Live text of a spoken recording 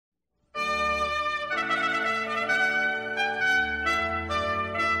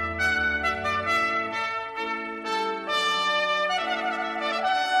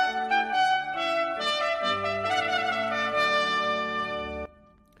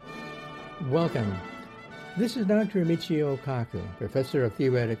Welcome. This is Dr. Michio Kaku, Professor of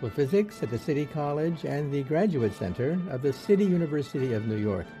Theoretical Physics at the City College and the Graduate Center of the City University of New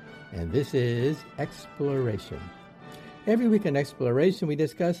York, and this is Exploration. Every week in Exploration, we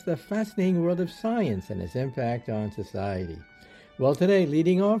discuss the fascinating world of science and its impact on society. Well, today,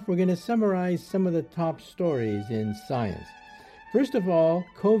 leading off, we're going to summarize some of the top stories in science. First of all,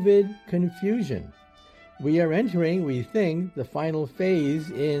 COVID confusion. We are entering, we think, the final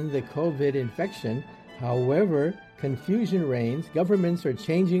phase in the COVID infection. However, confusion reigns. Governments are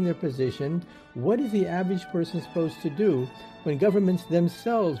changing their position. What is the average person supposed to do when governments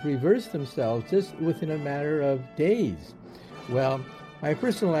themselves reverse themselves just within a matter of days? Well, my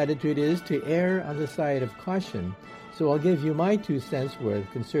personal attitude is to err on the side of caution. So I'll give you my 2 cents worth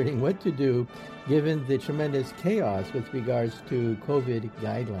concerning what to do given the tremendous chaos with regards to COVID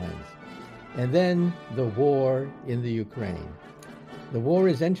guidelines. And then the war in the Ukraine. The war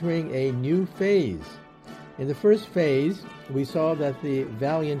is entering a new phase. In the first phase, we saw that the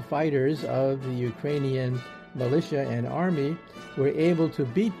valiant fighters of the Ukrainian militia and army were able to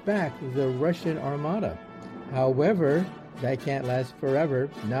beat back the Russian armada. However, that can't last forever.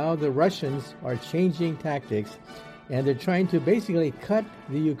 Now the Russians are changing tactics, and they're trying to basically cut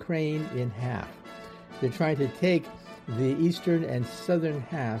the Ukraine in half. They're trying to take the eastern and southern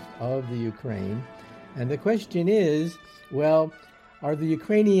half of the Ukraine. And the question is, well, are the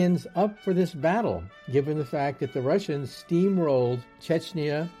Ukrainians up for this battle, given the fact that the Russians steamrolled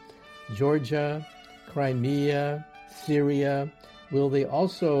Chechnya, Georgia, Crimea, Syria? Will they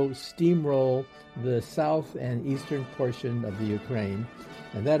also steamroll the south and eastern portion of the Ukraine?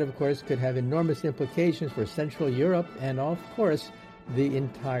 And that, of course, could have enormous implications for Central Europe and, of course, the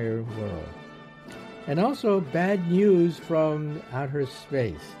entire world. And also bad news from outer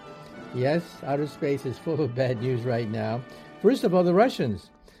space. Yes, outer space is full of bad news right now. First of all, the Russians.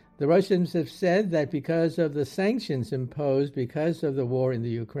 The Russians have said that because of the sanctions imposed because of the war in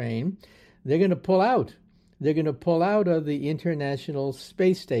the Ukraine, they're going to pull out. They're going to pull out of the International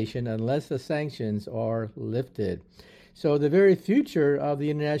Space Station unless the sanctions are lifted. So the very future of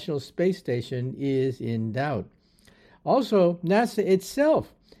the International Space Station is in doubt. Also, NASA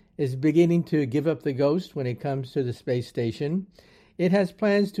itself is beginning to give up the ghost when it comes to the space station. It has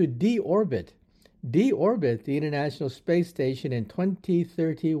plans to deorbit the International Space Station in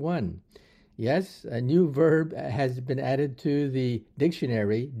 2031. Yes, a new verb has been added to the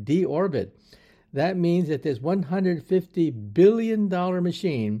dictionary, deorbit. That means that this $150 billion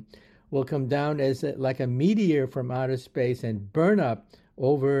machine will come down as like a meteor from outer space and burn up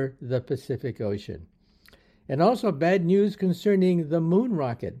over the Pacific Ocean. And also bad news concerning the moon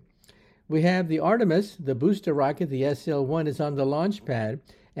rocket. We have the Artemis, the booster rocket, the SL-1, is on the launch pad,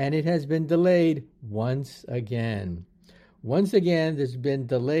 and it has been delayed once again. Once again, there's been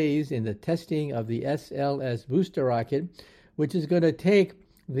delays in the testing of the SLS booster rocket, which is going to take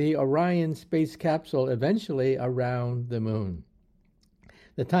the Orion space capsule eventually around the moon.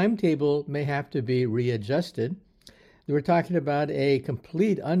 The timetable may have to be readjusted. We're talking about a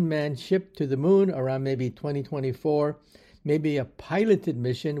complete unmanned ship to the moon around maybe 2024, maybe a piloted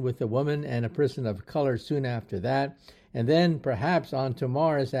mission with a woman and a person of color soon after that, and then perhaps on to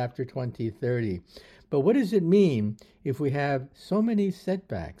Mars after 2030. But what does it mean if we have so many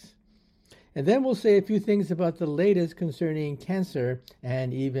setbacks? And then we'll say a few things about the latest concerning cancer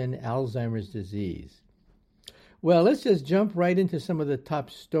and even Alzheimer's disease. Well, let's just jump right into some of the top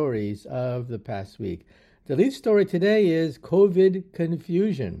stories of the past week. The lead story today is COVID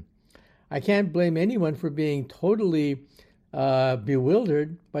confusion. I can't blame anyone for being totally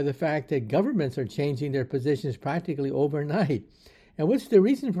bewildered by the fact that governments are changing their positions practically overnight. And what's the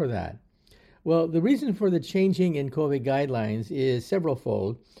reason for that? Well, the reason for the changing in COVID guidelines is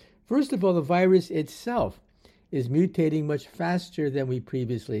severalfold. First of all, the virus itself is mutating much faster than we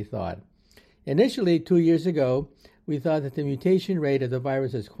previously thought. Initially, 2 years ago, we thought that the mutation rate of the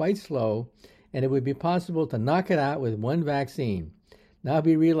virus is quite slow and it would be possible to knock it out with one vaccine. Now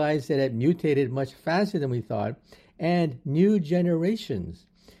we realize that it mutated much faster than we thought, and new generations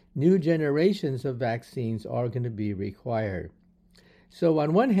of vaccines are going to be required. So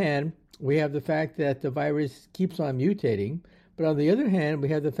on one hand, we have the fact that the virus keeps on mutating, but on the other hand, we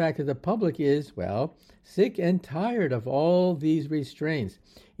have the fact that the public is, well, sick and tired of all these restraints.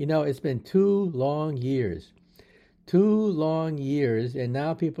 You know, it's been 2 long years, and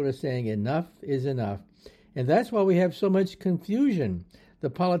now people are saying enough is enough. And that's why we have so much confusion. The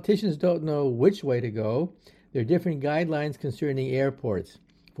politicians don't know which way to go. There are different guidelines concerning airports.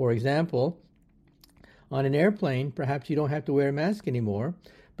 For example, on an airplane, perhaps you don't have to wear a mask anymore,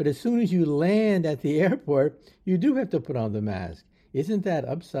 but as soon as you land at the airport, you do have to put on the mask. Isn't that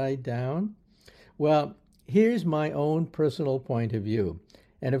upside down? Well, here's my own personal point of view.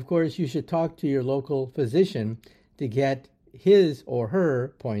 And of course, you should talk to your local physician to get his or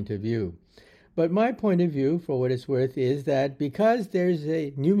her point of view. But my point of view, for what it's worth, is that because there's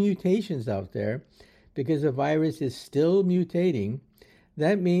new mutations out there, because the virus is still mutating,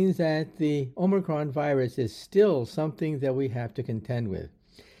 that means that the Omicron virus is still something that we have to contend with.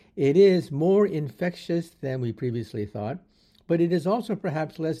 It is more infectious than we previously thought, but it is also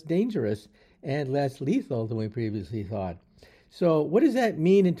perhaps less dangerous and less lethal than we previously thought. So what does that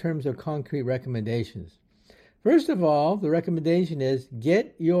mean in terms of concrete recommendations? First of all, the recommendation is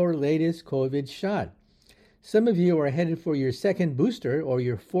get your latest COVID shot. Some of you are headed for your second booster or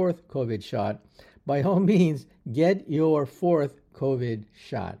your fourth COVID shot. By all means, get your fourth COVID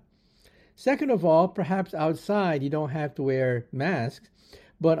shot. Second of all, perhaps outside you don't have to wear masks,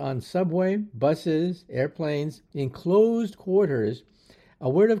 but on subway, buses, airplanes, in closed quarters, a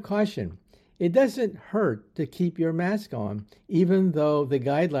word of caution. It doesn't hurt to keep your mask on, even though the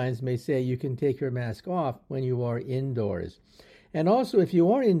guidelines may say you can take your mask off when you are indoors. And also, if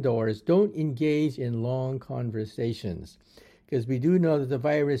you are indoors, don't engage in long conversations, because we do know that the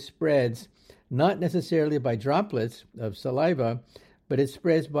virus spreads not necessarily by droplets of saliva, but it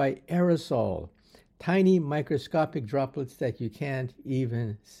spreads by aerosol, tiny microscopic droplets that you can't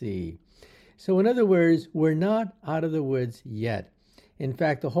even see. So in other words, we're not out of the woods yet. In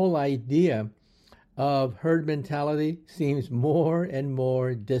fact, the whole idea of herd mentality seems more and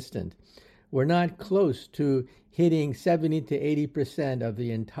more distant. We're not close to hitting 70 to 80% of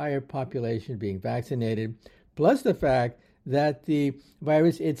the entire population being vaccinated, plus the fact that the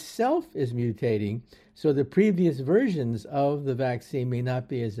virus itself is mutating, so the previous versions of the vaccine may not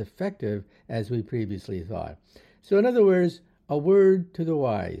be as effective as we previously thought. So in other words, a word to the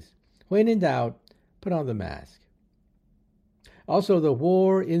wise. When in doubt, put on the mask. Also, the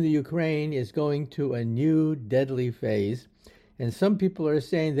war in the Ukraine is going to a new deadly phase, and some people are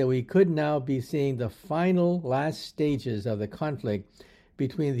saying that we could now be seeing the final last stages of the conflict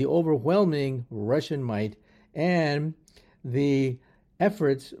between the overwhelming Russian might and the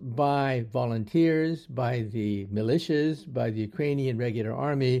efforts by volunteers, by the militias, by the Ukrainian regular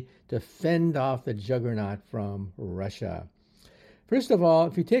army to fend off the juggernaut from Russia. First of all,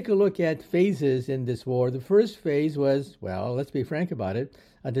 if you take a look at phases in this war, the first phase was, well, let's be frank about it,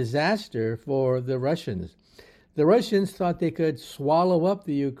 a disaster for the Russians. The Russians thought they could swallow up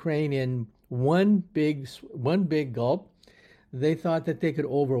the Ukraine in one big gulp. They thought that they could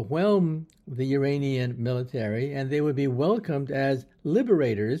overwhelm the Iranian military and they would be welcomed as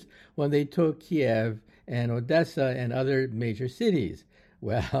liberators when they took Kiev and Odessa and other major cities.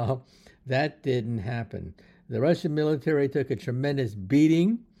 Well, that didn't happen. The Russian military took a tremendous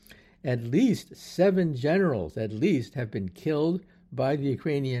beating. At least 7 generals, have been killed by the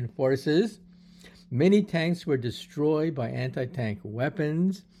Ukrainian forces. Many tanks were destroyed by anti-tank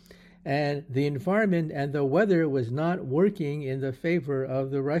weapons. And the environment and the weather was not working in the favor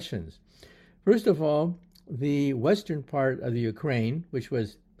of the Russians. First of all, the western part of the Ukraine, which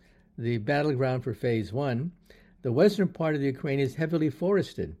was the battleground for phase 1, the western part of the Ukraine is heavily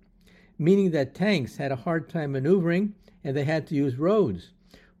forested, meaning that tanks had a hard time maneuvering and they had to use roads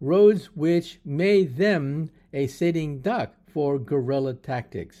which made them a sitting duck for guerrilla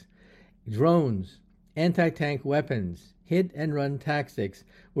tactics. Drones, anti-tank weapons, hit-and-run tactics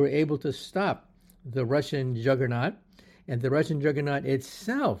were able to stop the Russian juggernaut, and the Russian juggernaut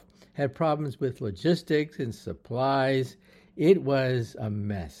itself had problems with logistics and supplies. It was a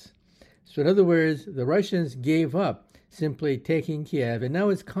mess. So in other words, the Russians gave up simply taking Kiev, and now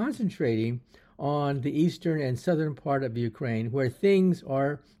it's concentrating on the eastern and southern part of Ukraine where things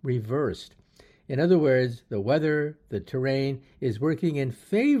are reversed. In other words, the weather, the terrain is working in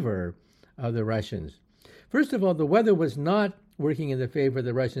favor of the Russians. First of all, the weather was not working in the favor of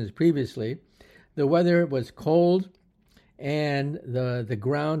the Russians previously. The weather was cold and the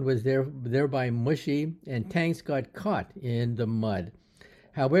ground was thereby mushy and tanks got caught in the mud.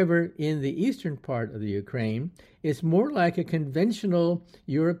 However, in the eastern part of the Ukraine, it's more like a conventional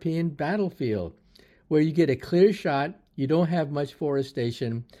European battlefield where you get a clear shot, you don't have much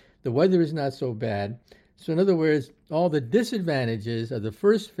forestation, the weather is not so bad. So in other words, all the disadvantages of the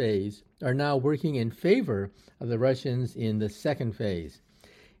first phase are now working in favor of the Russians in the second phase.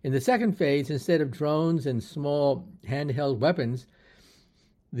 In the second phase, instead of drones and small handheld weapons,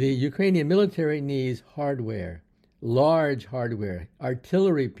 the Ukrainian military needs hardware. Large hardware,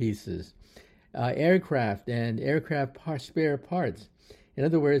 artillery pieces, aircraft and aircraft spare parts. In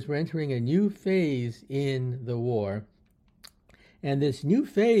other words, we're entering a new phase in the war. And this new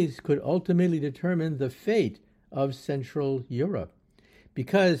phase could ultimately determine the fate of Central Europe.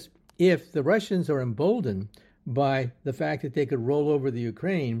 Because if the Russians are emboldened by the fact that they could roll over the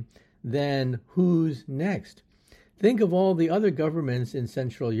Ukraine, then who's next? Think of all the other governments in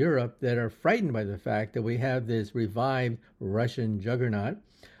Central Europe that are frightened by the fact that we have this revived Russian juggernaut.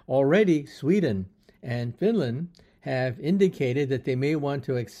 Already, Sweden and Finland have indicated that they may want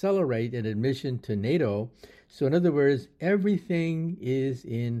to accelerate an admission to NATO. So in other words, everything is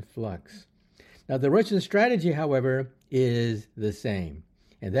in flux. Now, the Russian strategy, however, is the same,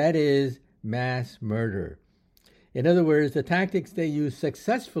 and that is mass murder. In other words, the tactics they used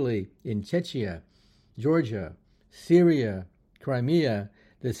successfully in Chechnya, Georgia, Syria, Crimea,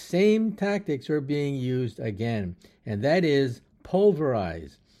 the same tactics are being used again, and that is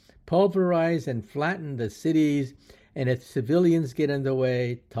pulverize. Pulverize and flatten the cities, and if civilians get in the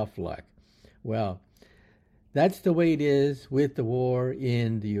way, tough luck. Well, that's the way it is with the war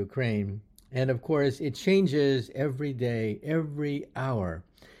in the Ukraine. And of course, it changes every day, every hour.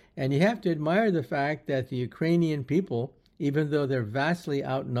 And you have to admire the fact that the Ukrainian people, even though they're vastly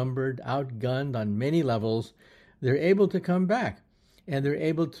outnumbered, outgunned on many levels, they're able to come back. And they're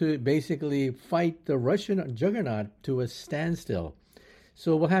able to basically fight the Russian juggernaut to a standstill.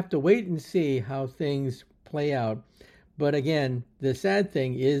 So we'll have to wait and see how things play out. But again, the sad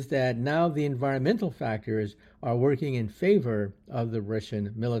thing is that now the environmental factors are working in favor of the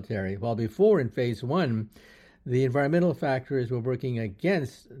Russian military, while before in phase one, the environmental factors were working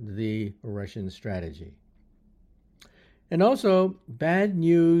against the Russian strategy. And also, bad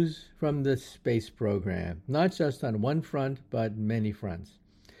news from the space program, not just on one front, but many fronts.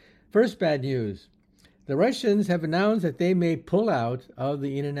 First bad news. The Russians have announced that they may pull out of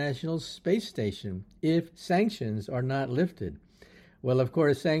the International Space Station if sanctions are not lifted. Well, of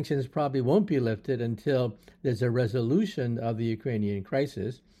course, sanctions probably won't be lifted until there's a resolution of the Ukrainian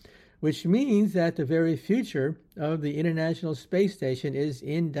crisis, which means that the very future of the International Space Station is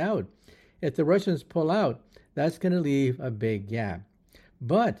in doubt. If the Russians pull out, that's going to leave a big gap.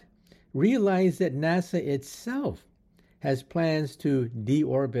 But realize that NASA itself has plans to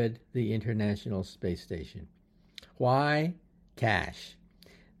deorbit the International Space Station. Why? Cash.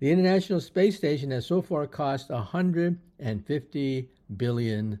 The International Space Station has so far cost $150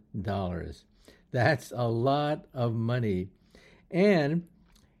 billion. That's a lot of money. And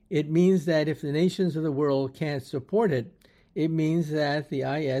it means that if the nations of the world can't support it, it means that the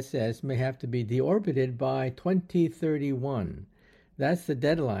ISS may have to be deorbited by 2031. That's the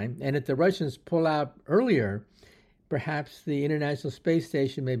deadline. And if the Russians pull out earlier, perhaps the International Space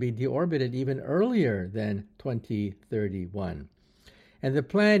Station may be deorbited even earlier than 2031. And the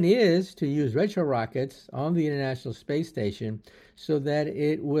plan is to use retro rockets on the International Space Station so that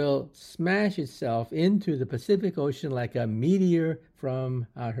it will smash itself into the Pacific Ocean like a meteor from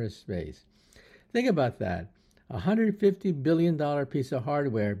outer space. Think about that. A $150 billion piece of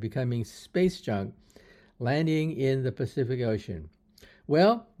hardware becoming space junk, landing in the Pacific Ocean.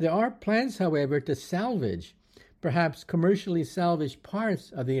 Well, there are plans, however, to salvage, perhaps commercially salvage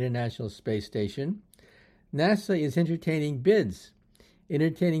parts of the International Space Station. NASA is entertaining bids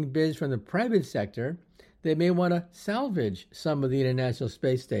from the private sector. They may want to salvage some of the International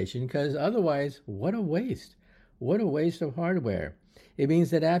Space Station because otherwise, what a waste. What a waste of hardware. It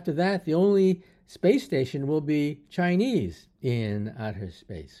means that after that, the only space station will be Chinese in outer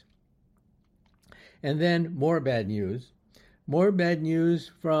space. And then more bad news. More bad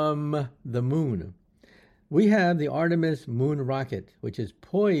news from the moon. We have the Artemis moon rocket, which is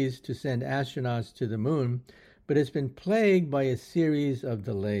poised to send astronauts to the moon, but it's been plagued by a series of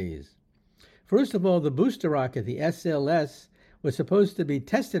delays. First of all, the booster rocket, the SLS, was supposed to be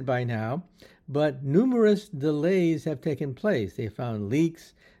tested by now, but numerous delays have taken place. They found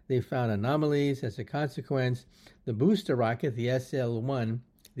leaks, they found anomalies. As a consequence, the booster rocket, the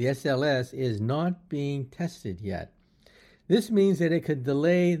SLS, is not being tested yet. This means that it could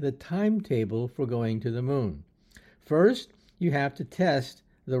delay the timetable for going to the moon. First, you have to test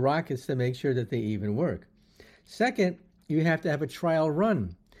the rockets to make sure that they even work. Second, you have to have a trial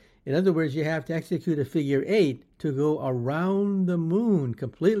run. In other words, you have to execute a figure 8 to go around the moon,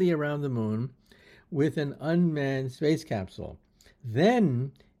 completely around the moon, with an unmanned space capsule.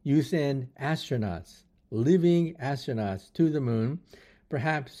 Then you send astronauts, living astronauts, to the moon,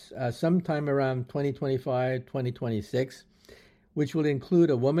 perhaps sometime around 2025, 2026, which will include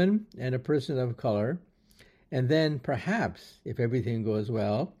a woman and a person of color, and then perhaps, if everything goes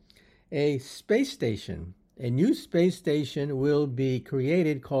well, a space station. A new space station will be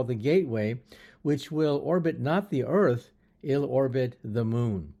created called the Gateway, which will orbit not the Earth, it'll orbit the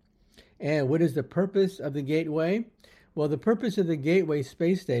moon. And what is the purpose of the Gateway? Well, the purpose of the Gateway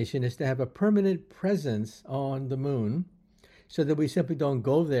space station is to have a permanent presence on the moon so that we simply don't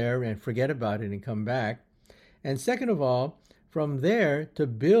go there and forget about it and come back. And second of all, from there to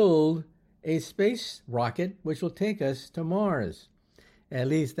build a space rocket which will take us to Mars. At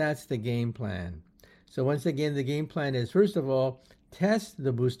least that's the game plan. So once again, the game plan is, first of all, test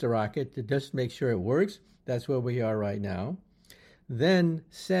the booster rocket to just make sure it works. That's where we are right now. Then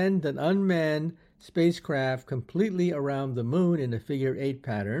send an unmanned spacecraft completely around the moon in a figure 8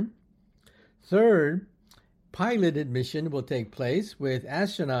 pattern. Third, piloted mission will take place with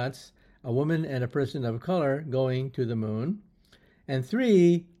astronauts, a woman and a person of color, going to the moon. And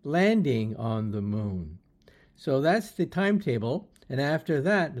 3, landing on the moon. So that's the timetable. And after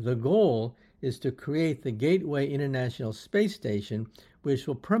that, the goal is to create the Gateway International Space Station, which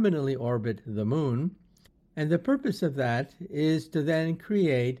will permanently orbit the moon. And the purpose of that is to then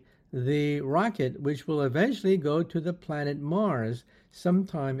create the rocket which will eventually go to the planet Mars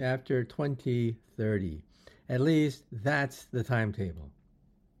sometime after 2030. At least that's the timetable.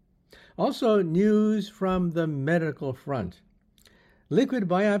 Also, news from the medical front. Liquid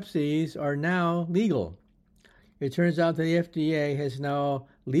biopsies are now legal. It turns out that the FDA has now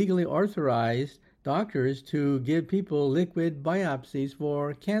legally authorized doctors to give people liquid biopsies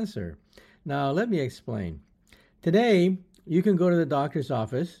for cancer. Now, let me explain. Today, you can go to the doctor's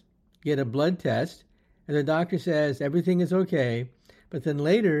office, get a blood test, and the doctor says everything is okay, but then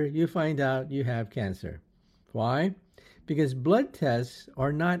later you find out you have cancer. Why? Because blood tests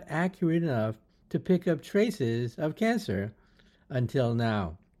are not accurate enough to pick up traces of cancer until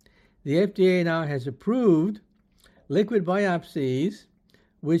now. The FDA now has approved liquid biopsies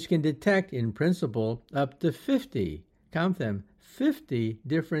which can detect, in principle, up to 50, count them, 50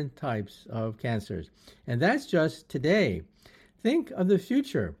 different types of cancers. And that's just today. Think of the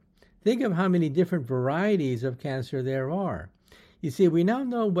future. Think of how many different varieties of cancer there are. You see, we now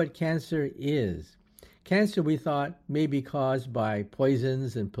know what cancer is. Cancer, we thought, may be caused by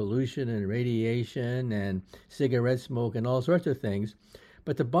poisons and pollution and radiation and cigarette smoke and all sorts of things.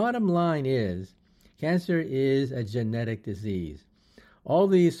 But the bottom line is, cancer is a genetic disease. All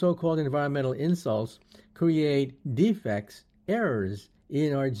these so-called environmental insults create defects, errors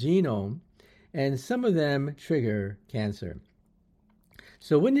in our genome, and some of them trigger cancer.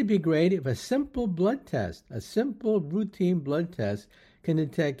 So wouldn't it be great if a simple blood test, a simple routine blood test, can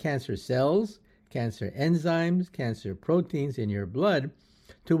detect cancer cells, cancer enzymes, cancer proteins in your blood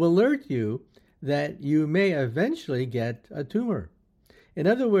to alert you that you may eventually get a tumor. In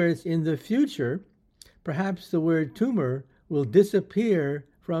other words, in the future, perhaps the word tumor will disappear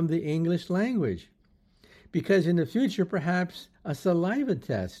from the English language, because in the future, perhaps a saliva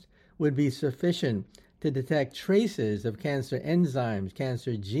test would be sufficient to detect traces of cancer enzymes,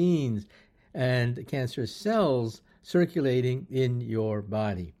 cancer genes, and cancer cells circulating in your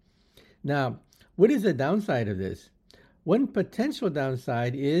body. Now, what is the downside of this? One potential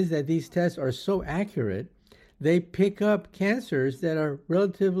downside is that these tests are so accurate, they pick up cancers that are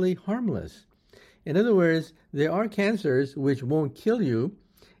relatively harmless. In other words, there are cancers which won't kill you,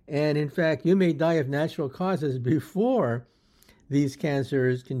 and in fact, you may die of natural causes before these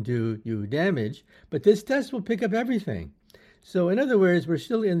cancers can do you damage, but this test will pick up everything. So in other words, we're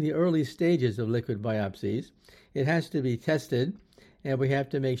still in the early stages of liquid biopsies. It has to be tested, and we have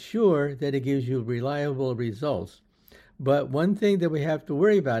to make sure that it gives you reliable results. But one thing that we have to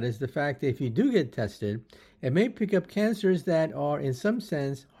worry about is the fact that if you do get tested, it may pick up cancers that are in some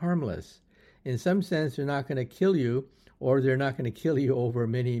sense harmless. In some sense, they're not going to kill you, or they're not going to kill you over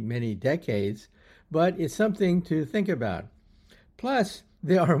many, many decades, but it's something to think about. Plus,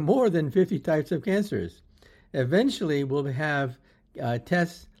 there are more than 50 types of cancers. Eventually, we'll have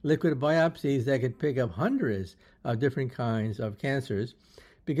tests, liquid biopsies that could pick up hundreds of different kinds of cancers,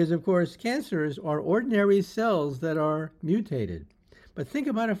 because, of course, cancers are ordinary cells that are mutated. But think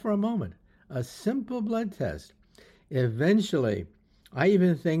about it for a moment. A simple blood test. Eventually, I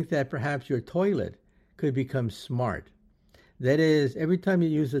even think that perhaps your toilet could become smart. That is, every time you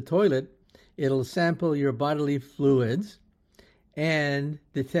use the toilet, it'll sample your bodily fluids and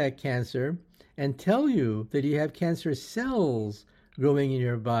detect cancer and tell you that you have cancer cells growing in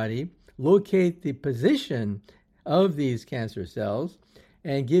your body, locate the position of these cancer cells,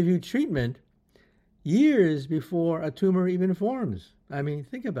 and give you treatment years before a tumor even forms. I mean,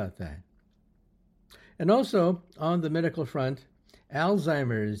 think about that. And also, on the medical front,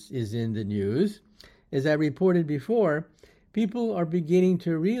 Alzheimer's is in the news. As I reported before, people are beginning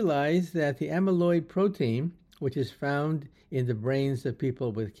to realize that the amyloid protein, which is found in the brains of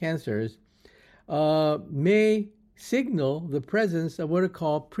people with cancers, may signal the presence of what are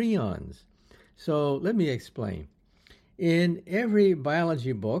called prions. So let me explain. In every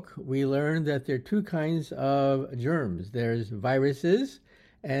biology book, we learn that there are two kinds of germs. There's viruses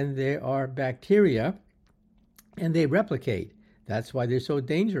and there are bacteria, and they replicate. That's why they're so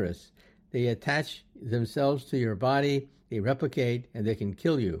dangerous. They attach themselves to your body, they replicate, and they can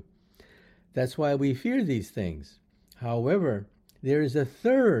kill you. That's why we fear these things. However, there is a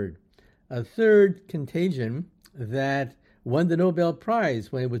third contagion that won the Nobel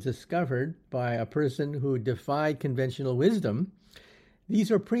Prize when it was discovered by a person who defied conventional wisdom.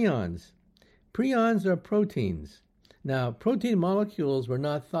 These are prions. Prions are proteins. Now, protein molecules were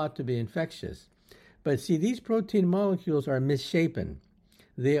not thought to be infectious. But see, these protein molecules are misshapen.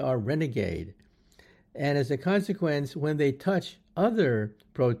 They are renegade. And as a consequence, when they touch other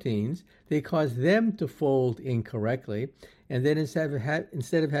proteins, they cause them to fold incorrectly. And then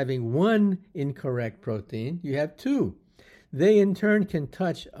instead of having one incorrect protein, you have two. They in turn can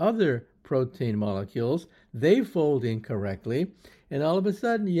touch other protein molecules. They fold incorrectly. And all of a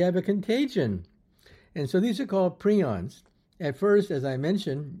sudden, you have a contagion. And so these are called prions. At first, as I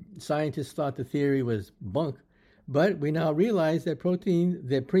mentioned, scientists thought the theory was bunk, but we now realize that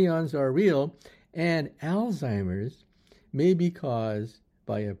prions are real, and Alzheimer's may be caused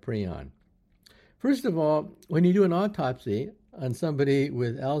by a prion. First of all, when you do an autopsy on somebody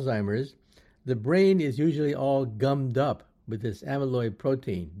with Alzheimer's, the brain is usually all gummed up with this amyloid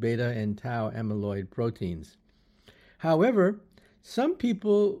protein, beta and tau amyloid proteins. However, some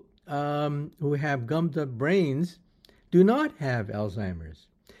people who have gummed up brains do not have Alzheimer's.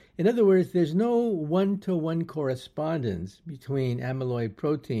 In other words, there's no one-to-one correspondence between amyloid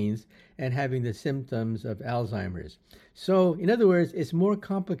proteins and having the symptoms of Alzheimer's. So, in other words, it's more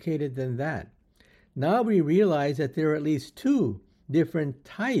complicated than that. Now we realize that there are at least two different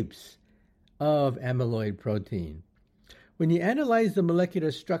types of amyloid protein. When you analyze the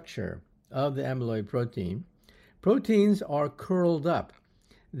molecular structure of the amyloid protein, proteins are curled up.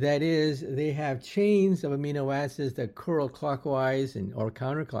 That is, they have chains of amino acids that curl clockwise or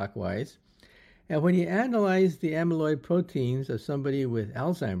counterclockwise. And when you analyze the amyloid proteins of somebody with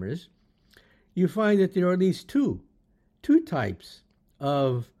Alzheimer's, you find that there are at least two types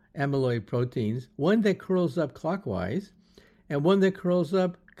of amyloid proteins, one that curls up clockwise and one that curls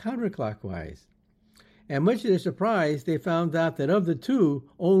up counterclockwise. And much to their surprise, they found out that of the two,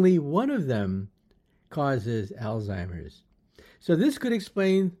 only one of them causes Alzheimer's. So this could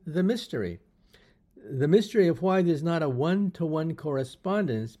explain the mystery of why there's not a one-to-one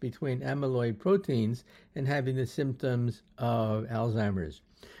correspondence between amyloid proteins and having the symptoms of Alzheimer's.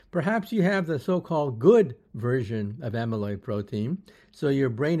 Perhaps you have the so-called good version of amyloid protein, so your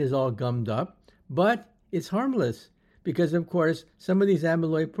brain is all gummed up, but it's harmless because, of course, some of these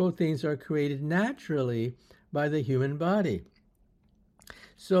amyloid proteins are created naturally by the human body.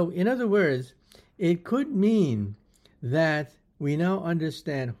 So, in other words, it could mean that we now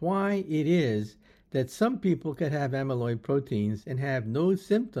understand why it is that some people can have amyloid proteins and have no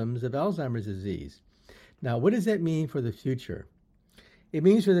symptoms of Alzheimer's disease. Now, what does that mean for the future? It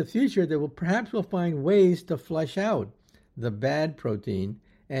means for the future that perhaps we'll find ways to flush out the bad protein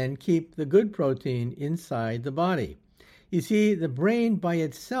and keep the good protein inside the body. You see, the brain by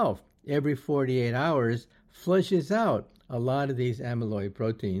itself, every 48 hours, flushes out a lot of these amyloid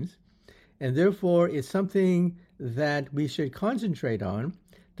proteins, and therefore it's something that we should concentrate on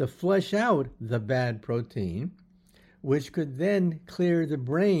to flush out the bad protein, which could then clear the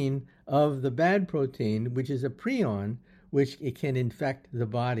brain of the bad protein, which is a prion, which it can infect the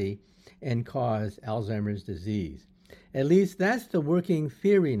body and cause Alzheimer's disease. At least that's the working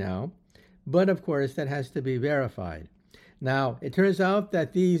theory now, but of course that has to be verified. Now, it turns out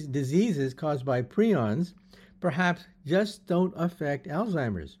that these diseases caused by prions perhaps just don't affect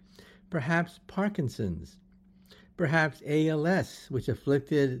Alzheimer's, perhaps Parkinson's, perhaps ALS, which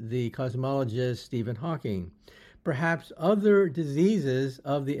afflicted the cosmologist Stephen Hawking, perhaps other diseases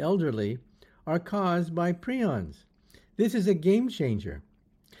of the elderly are caused by prions. This is a game changer.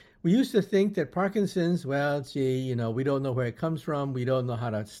 We used to think that Parkinson's, we don't know where it comes from, we don't know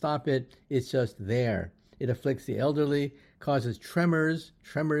how to stop it, it's just there. It afflicts the elderly, causes tremors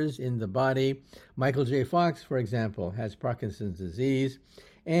in the body. Michael J. Fox, for example, has Parkinson's disease,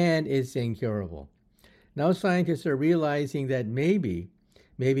 and it's incurable. Now scientists are realizing that maybe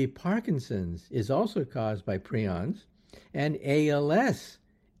Parkinson's is also caused by prions, and ALS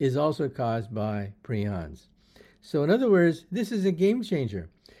is also caused by prions. So in other words, this is a game changer.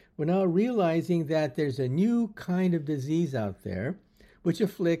 We're now realizing that there's a new kind of disease out there which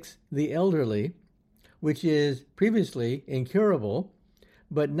afflicts the elderly, which is previously incurable,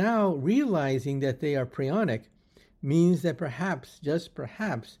 but now realizing that they are prionic means that perhaps, just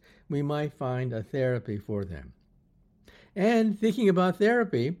perhaps, we might find a therapy for them. And thinking about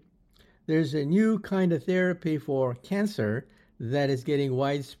therapy, there's a new kind of therapy for cancer that is getting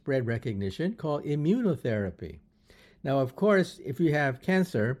widespread recognition called immunotherapy. Now, of course, if you have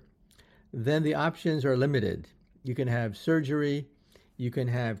cancer, then the options are limited. You can have surgery, you can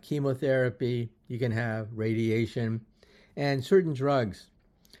have chemotherapy, you can have radiation, and certain drugs.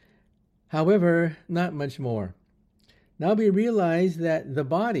 However, not much more. Now we realize that the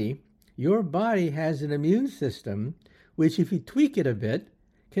body, your body has an immune system which, if you tweak it a bit,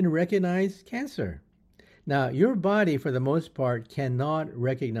 can recognize cancer. Now, your body, for the most part, cannot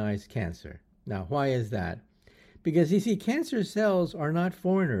recognize cancer. Now, why is that? Because, you see, cancer cells are not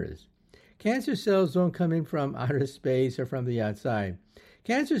foreigners. Cancer cells don't come in from outer space or from the outside.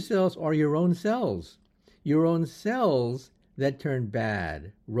 Cancer cells are your own cells that turn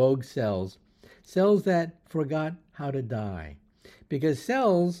bad, rogue cells, cells that forgot how to die. Because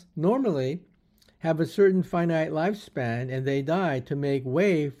cells normally have a certain finite lifespan and they die to make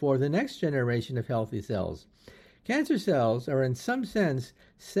way for the next generation of healthy cells. Cancer cells are, in some sense,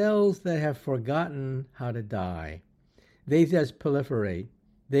 cells that have forgotten how to die. They just proliferate.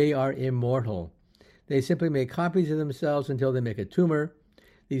 They are immortal. They simply make copies of themselves until they make a tumor.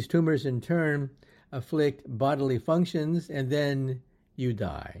 These tumors, in turn, afflict bodily functions, and then you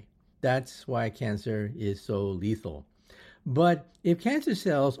die. That's why cancer is so lethal. But if cancer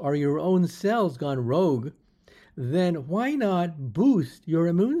cells are your own cells gone rogue, then why not boost your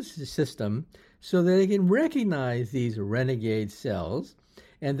immune system so that it can recognize these renegade cells?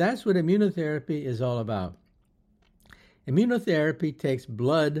 And that's what immunotherapy is all about. Immunotherapy takes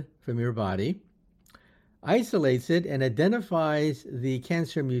blood from your body, isolates it, and identifies the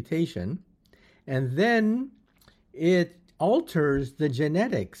cancer mutation, and then it alters the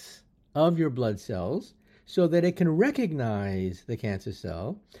genetics of your blood cells so that it can recognize the cancer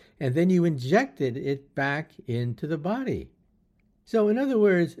cell, and then you injected it back into the body. So in other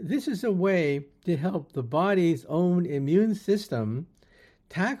words, this is a way to help the body's own immune system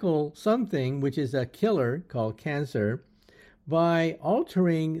tackle something which is a killer called cancer by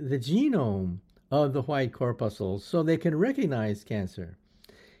altering the genome of the white corpuscles so they can recognize cancer.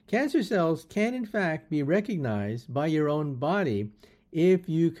 Cancer cells can in fact be recognized by your own body if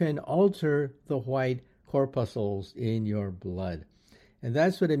you can alter the white corpuscles in your blood. And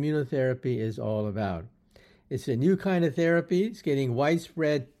that's what immunotherapy is all about. It's a new kind of therapy. It's getting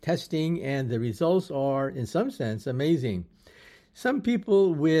widespread testing, and the results are, in some sense, amazing. Some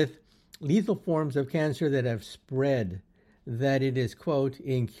people with lethal forms of cancer that have spread, that it is, quote,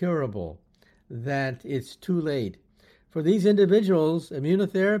 incurable, that it's too late. For these individuals,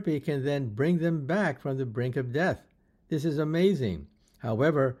 immunotherapy can then bring them back from the brink of death. This is amazing.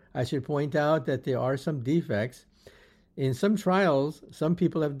 However, I should point out that there are some defects. In some trials, some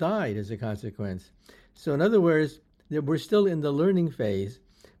people have died as a consequence. So in other words, we're still in the learning phase,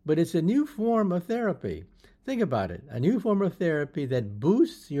 but it's a new form of therapy. Think about it, a new form of therapy that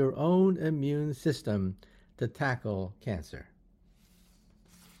boosts your own immune system to tackle cancer.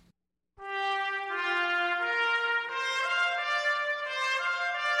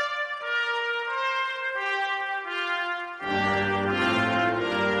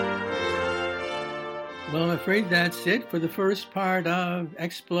 Well, I'm afraid that's it for the first part of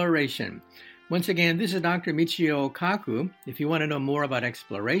Exploration. Once again, this is Dr. Michio Kaku. If you want to know more about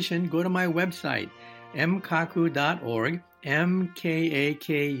exploration, go to my website, mkaku.org, mkaku.org.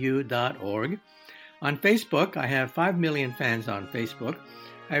 On Facebook, I have 5 million fans on Facebook.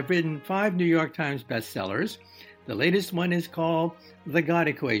 I've written 5 New York Times bestsellers. The latest one is called The God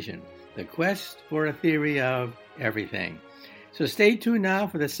Equation, The Quest for a Theory of Everything. So stay tuned now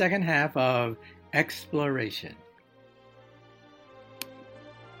for the second half of Exploration.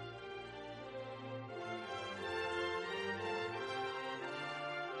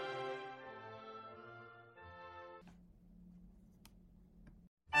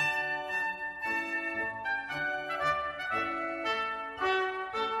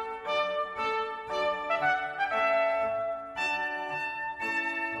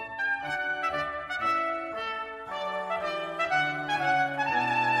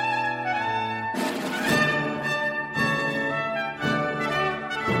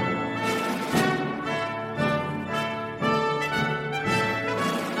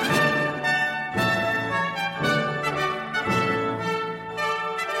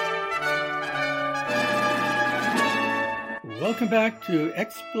 Welcome back to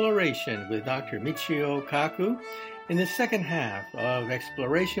Exploration with Dr. Michio Kaku. In the second half of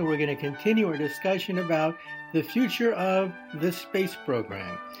Exploration, we're going to continue our discussion about the future of the space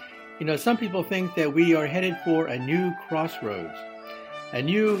program. You know, some people think that we are headed for a new crossroads. a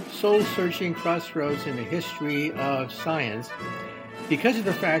new soul-searching crossroads in the history of science because of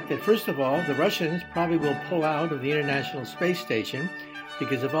the fact that, first of all, the Russians probably will pull out of the International Space Station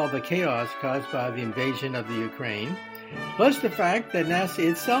because of all the chaos caused by the invasion of the Ukraine, plus the fact that NASA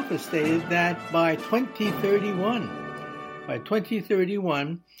itself has stated that by 2031,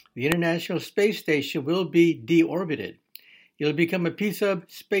 the International Space Station will be deorbited. It'll become a piece of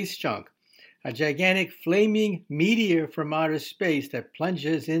space junk, a gigantic flaming meteor from outer space that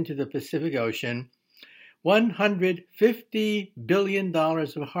plunges into the Pacific Ocean, $150 billion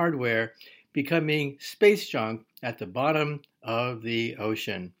of hardware becoming space junk at the bottom of the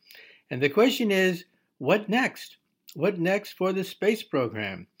ocean. And the question is, what next? What next for the space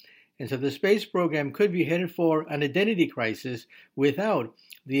program? And so the space program could be headed for an identity crisis without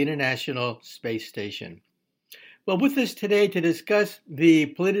the International Space Station. Well, with us today to discuss the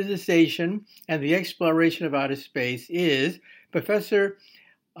politicization and the exploration of outer space is Professor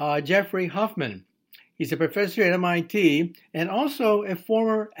Jeffrey Hoffman. He's a professor at MIT and also a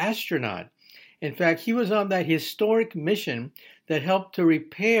former astronaut. In fact, he was on that historic mission that helped to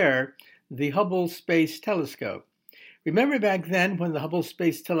repair the Hubble Space Telescope. Remember back then when the Hubble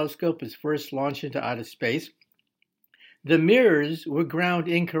Space Telescope was first launched into outer space, the mirrors were ground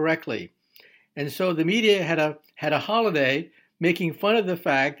incorrectly. And so the media had a holiday making fun of the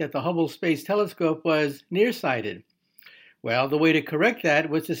fact that the Hubble Space Telescope was nearsighted. Well, the way to correct that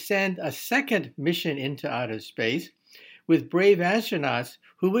was to send a second mission into outer space with brave astronauts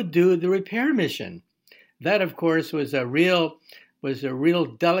who would do the repair mission. That, of course, was a real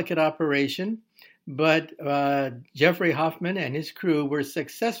delicate operation, but Jeffrey Hoffman and his crew were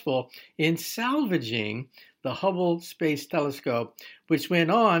successful in salvaging the Hubble Space Telescope, which went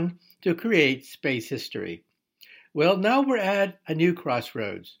on to create space history. Well, now we're at a new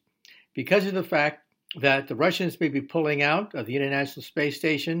crossroads because of the fact that the Russians may be pulling out of the International Space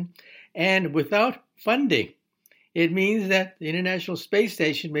Station, and without funding, it means that the International Space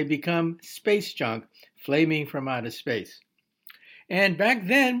Station may become space junk flaming from outer space. And back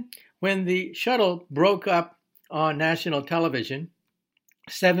then, when the shuttle broke up on national television,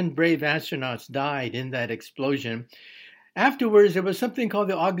 7 brave astronauts died in that explosion. Afterwards, there was something called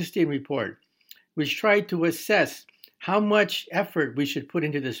the Augustine Report, which tried to assess how much effort we should put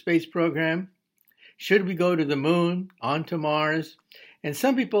into the space program. Should we go to the moon, onto Mars? And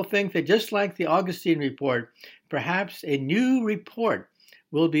some people think that just like the Augustine Report, perhaps a new report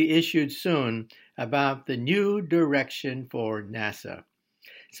will be issued soon about the new direction for NASA.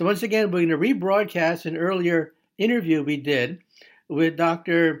 So once again, we're going to rebroadcast an earlier interview we did with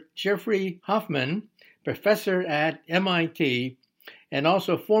Dr. Jeffrey Hoffman, professor at MIT, and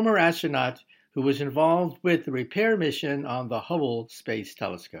also former astronaut who was involved with the repair mission on the Hubble Space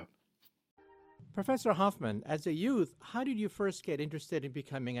Telescope. Professor Hoffman, as a youth, how did you first get interested in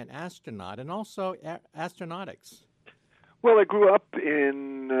becoming an astronaut and also astronautics? Well, I grew up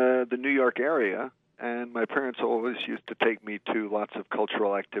in the New York area, and my parents always used to take me to lots of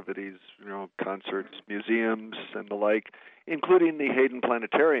cultural activities, concerts, museums, and the like, including the Hayden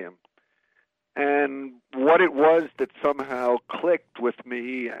Planetarium. And what it was that somehow clicked with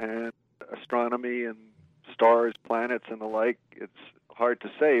me and astronomy and stars, planets, and the like, it's hard to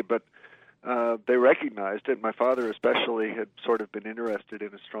say, but they recognized it. My father especially had sort of been interested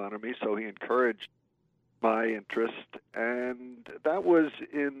in astronomy, so he encouraged my interest. And that was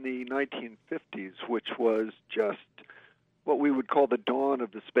in the 1950s, which was just what we would call the dawn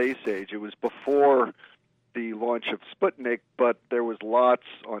of the space age. It was before the launch of Sputnik, but there was lots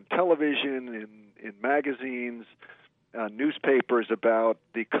on television, in magazines, newspapers about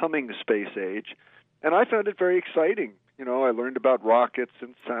the coming space age. And I found it very exciting. I learned about rockets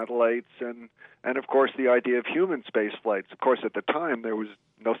and satellites and of course, the idea of human space flights. Of course, at the time, there was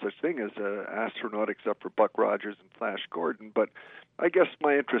no such thing as an astronaut except for Buck Rogers and Flash Gordon. But I guess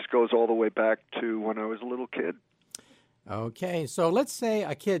my interest goes all the way back to when I was a little kid. Okay, so let's say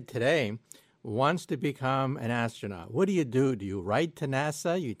a kid today wants to become an astronaut. What do? Do you write to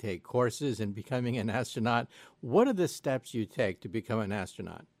NASA? You take courses in becoming an astronaut? What are the steps you take to become an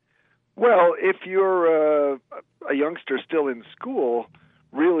astronaut? Well, if you're a youngster still in school,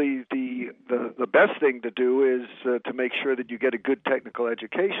 really the best thing to do is to make sure that you get a good technical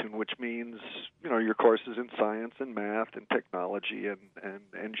education, which means your courses in science and math and technology and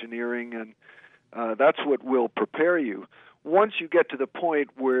engineering, and that's what will prepare you. Once you get to the point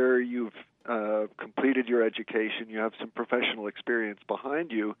where you've completed your education, you have some professional experience behind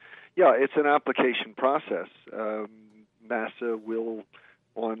you, it's an application process. NASA will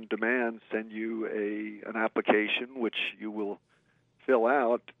on demand send you an application which you will fill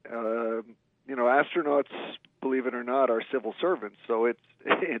out. Astronauts believe it or not, are civil servants. So it's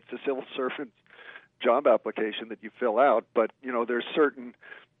a civil servant's job application that you fill out. But, there's certain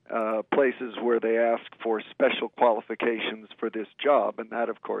places where they ask for special qualifications for this job, and that,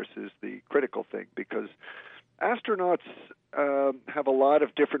 of course, is the critical thing, because astronauts have a lot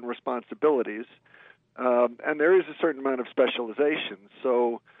of different responsibilities, and there is a certain amount of specialization.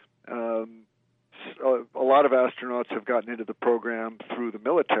 So a lot of astronauts have gotten into the program through the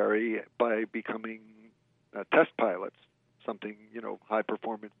military by becoming test pilots, something,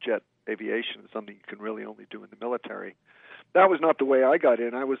 high-performance jet aviation is something you can really only do in the military. That was not the way I got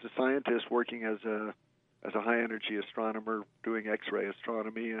in. I was a scientist working as a high-energy astronomer, doing X-ray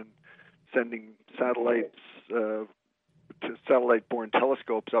astronomy and sending satellite-borne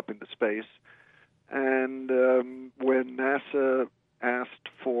telescopes up into space. And when NASA asked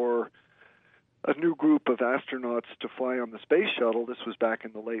for a new group of astronauts to fly on the space shuttle, this was back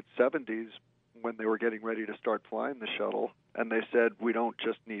in the late 70s when they were getting ready to start flying the shuttle, and they said, we don't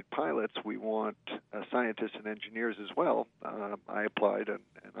just need pilots, we want scientists and engineers as well. I applied, and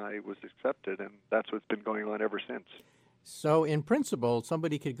I was accepted, and that's what's been going on ever since. So in principle,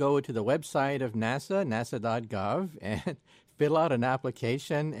 somebody could go to the website of NASA, nasa.gov, and fill out an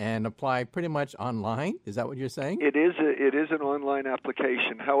application and apply pretty much online? Is that what you're saying? It is an online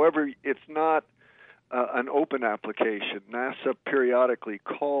application. However, it's not an open application. NASA periodically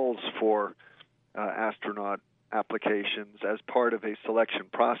calls for astronaut applications as part of a selection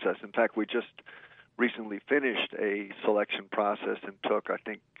process. In fact, we just recently finished a selection process and took, I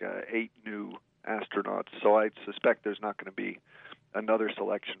think, 8 new astronauts. So I suspect there's not going to be another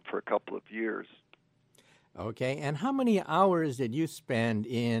selection for a couple of years. Okay, and how many hours did you spend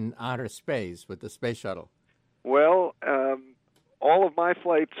in outer space with the space shuttle? Well, all of my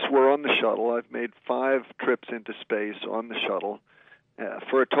flights were on the shuttle. I've made 5 trips into space on the shuttle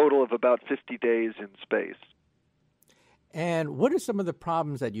for a total of about 50 days in space. And what are some of the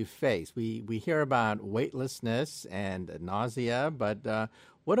problems that you face? We hear about weightlessness and nausea, but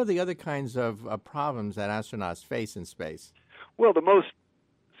what are the other kinds of problems that astronauts face in space? Well, the most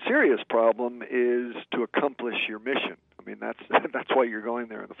serious problem is to accomplish your mission. I mean, that's why you're going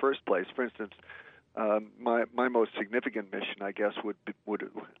there in the first place. For instance, my most significant mission, I guess, would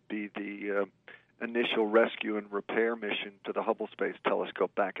be the initial rescue and repair mission to the Hubble Space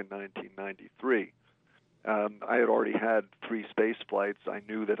Telescope back in 1993. I had already had 3 space flights. I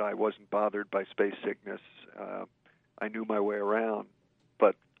knew that I wasn't bothered by space sickness. I knew my way around.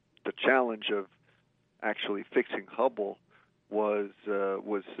 But the challenge of actually fixing Hubble was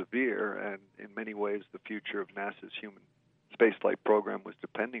severe, and in many ways the future of NASA's human spaceflight program was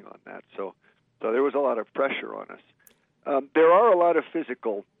depending on that. So there was a lot of pressure on us. There are a lot of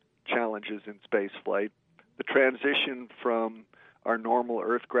physical challenges in spaceflight. The transition from our normal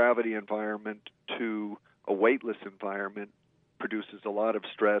Earth gravity environment to a weightless environment produces a lot of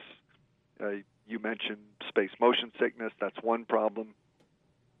stress. You mentioned space motion sickness. That's one problem.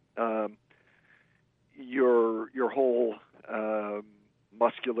 Your whole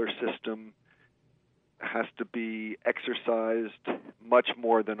muscular system has to be exercised much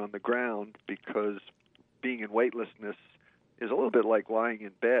more than on the ground, because being in weightlessness is a little bit like lying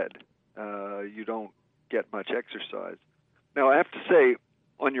in bed. You don't get much exercise. Now, I have to say,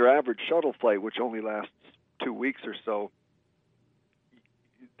 on your average shuttle flight, which only lasts 2 weeks or so,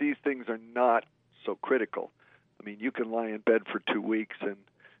 these things are not so critical. I mean, you can lie in bed for 2 weeks and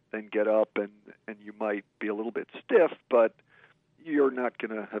then get up, and you might be a little bit stiff, but you're not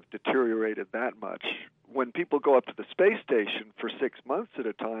going to have deteriorated that much. When people go up to the space station for 6 months at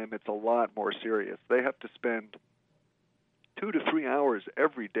a time, it's a lot more serious. They have to spend 2 to 3 hours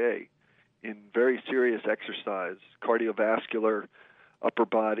every day in very serious exercise, cardiovascular, upper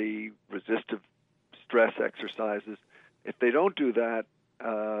body, resistive stress exercises. If they don't do that,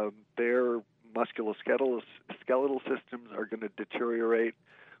 their musculoskeletal systems are going to deteriorate.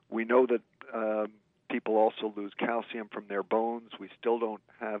 We know that people also lose calcium from their bones. We still don't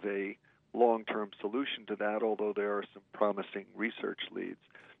have a long-term solution to that, although there are some promising research leads.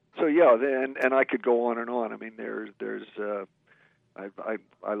 So yeah, and I could go on and on. I mean,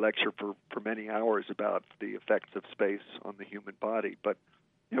 I lecture for many hours about the effects of space on the human body, but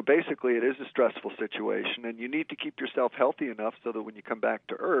basically it is a stressful situation, and you need to keep yourself healthy enough so that when you come back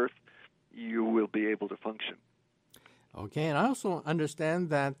to Earth, you will be able to function. Okay, and I also understand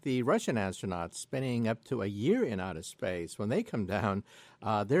that the Russian astronauts spending up to a year in outer space, when they come down,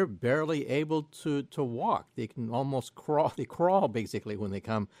 they're barely able to walk. They can almost crawl. They crawl, basically, when they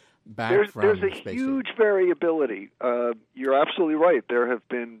come back from the space station. There's a huge variability. You're absolutely right. There have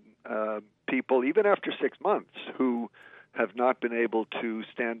been people, even after 6 months, who have not been able to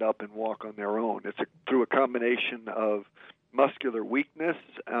stand up and walk on their own. It's through a combination of muscular weakness,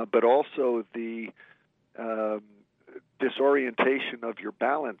 but also the disorientation of your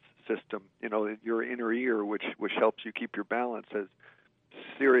balance system. Your inner ear, which helps you keep your balance, has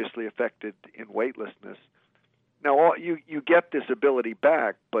seriously affected in weightlessness. Now, you get this ability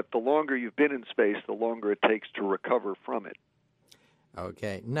back, but the longer you've been in space, the longer it takes to recover from it.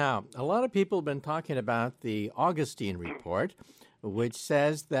 Okay. Now, a lot of people have been talking about the Augustine report, which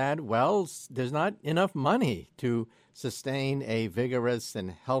says that, well, there's not enough money to sustain a vigorous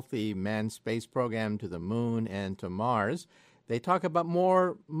and healthy manned space program to the moon and to Mars. They talk about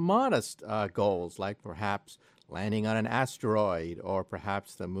more modest goals, like perhaps landing on an asteroid or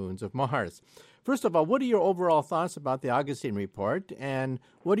perhaps the moons of Mars. First of all, what are your overall thoughts about the Augustine report, and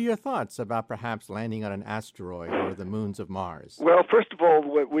what are your thoughts about perhaps landing on an asteroid or the moons of Mars? Well, first of all,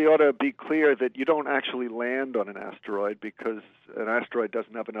 we ought to be clear that you don't actually land on an asteroid, because an asteroid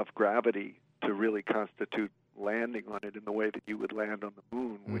doesn't have enough gravity to really constitute landing on it in the way that you would land on the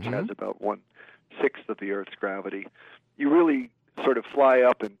moon, which has about 1/6 of the Earth's gravity. You really sort of fly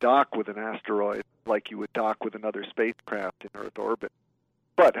up and dock with an asteroid like you would dock with another spacecraft in Earth orbit.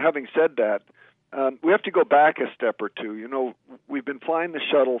 But having said that, we have to go back a step or two. We've been flying the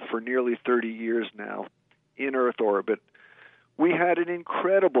shuttle for nearly 30 years now in Earth orbit. We had an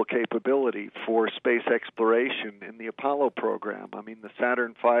incredible capability for space exploration in the Apollo program. I mean, the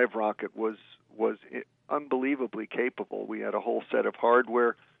Saturn V rocket was unbelievably capable. We had a whole set of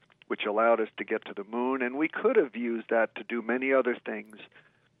hardware which allowed us to get to the moon, and we could have used that to do many other things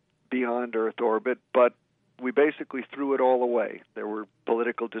beyond Earth orbit, but we basically threw it all away. There were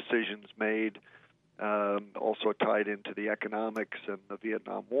political decisions made, also tied into the economics and the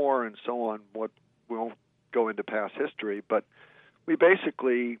Vietnam War and so on. We won't go into past history, but we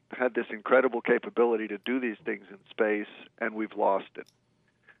basically had this incredible capability to do these things in space, and we've lost it.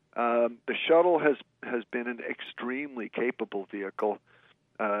 The shuttle has been an extremely capable vehicle.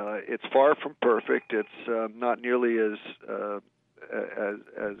 It's far from perfect. It's not nearly as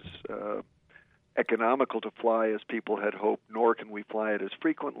economical to fly as people had hoped, nor can we fly it as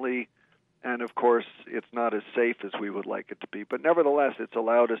frequently. And, of course, it's not as safe as we would like it to be. But nevertheless, it's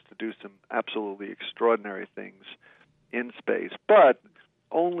allowed us to do some absolutely extraordinary things in space, but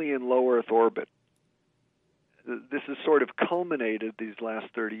only in low Earth orbit. This has sort of culminated these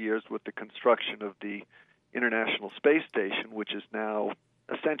last 30 years with the construction of the International Space Station, which is now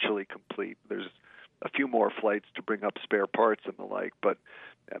essentially complete. There's a few more flights to bring up spare parts and the like, but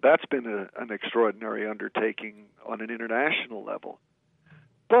that's been an extraordinary undertaking on an international level.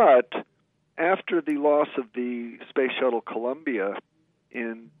 But after the loss of the Space Shuttle Columbia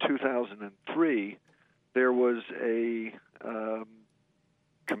in 2003, there was a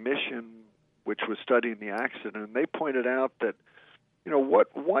commission which was studying the accident, and they pointed out that,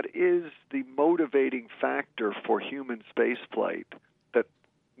 what is the motivating factor for human spaceflight that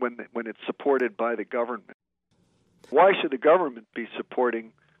when it's supported by the government? Why should the government be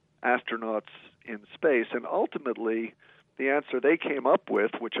supporting astronauts in space? And ultimately, the answer they came up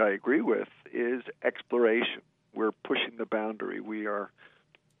with, which I agree with, is exploration. We're pushing the boundary. We are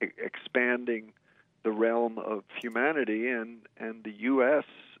expanding the realm of humanity, and the U.S.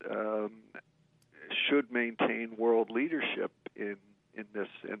 Should maintain world leadership in this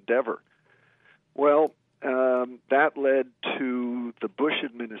endeavor. Well, that led to the Bush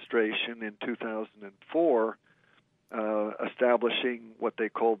administration in 2004 establishing what they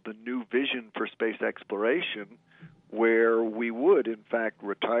called the New Vision for Space Exploration, where we would, in fact,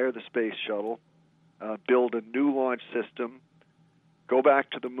 retire the space shuttle, build a new launch system, go back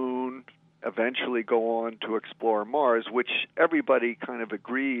to the moon, eventually go on to explore Mars, which everybody kind of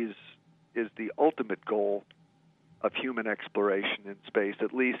agrees is the ultimate goal of human exploration in space,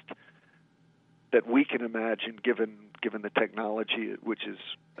 at least that we can imagine given the technology which is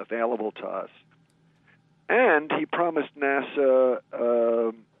available to us. And he promised NASA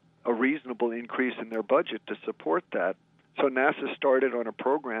a reasonable increase in their budget to support that. So NASA started on a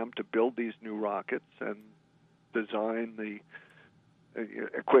program to build these new rockets and design the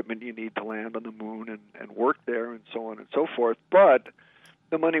equipment you need to land on the moon and work there and so on and so forth. But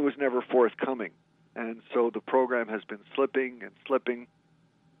the money was never forthcoming. And so the program has been slipping and slipping.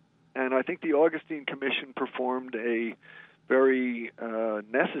 And I think the Augustine Commission performed a very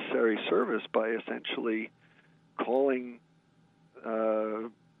necessary service by essentially calling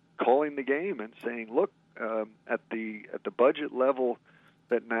the game and saying, look, at the budget level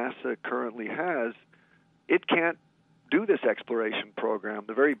that NASA currently has, it can't do this exploration program.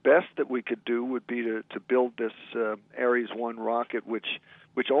 The very best that we could do would be to build this Ares 1 rocket, which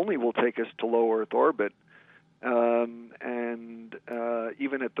only will take us to low Earth orbit. and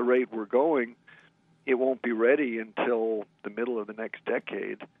even at the rate we're going, it won't be ready until the middle of the next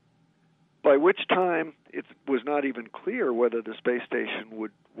decade, by which time it was not even clear whether the space station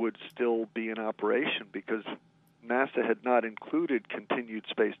would still be in operation, because NASA had not included continued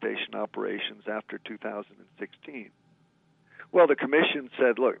space station operations after 2016. Well, the commission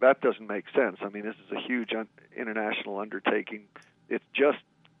said, look, that doesn't make sense. I mean, this is a huge international undertaking. It's just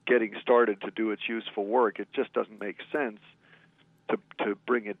getting started to do its useful work. It just doesn't make sense to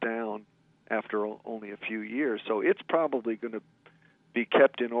bring it down after only a few years. So it's probably going to be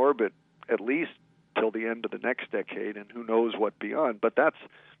kept in orbit at least till the end of the next decade, and who knows what beyond. But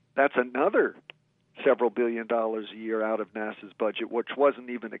that's another several $billion a year out of NASA's budget, which wasn't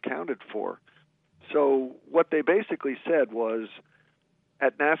even accounted for. So what they basically said was,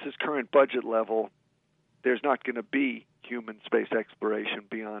 at NASA's current budget level, there's not going to be human space exploration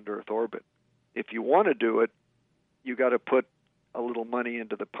beyond Earth orbit. If you want to do it, you got to put a little money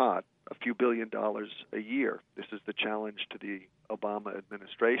into the pot, a few $1 billion a year. This is the challenge to the Obama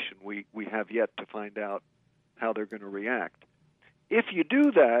administration. We have yet to find out how they're going to react. If you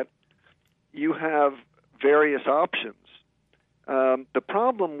do that, you have various options. The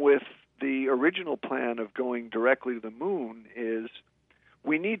problem with the original plan of going directly to the moon is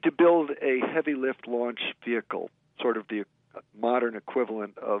we need to build a heavy lift launch vehicle, sort of the modern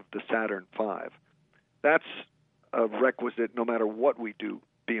equivalent of the Saturn V. That's a requisite no matter what we do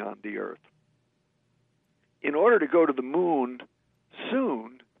beyond the Earth. In order to go to the moon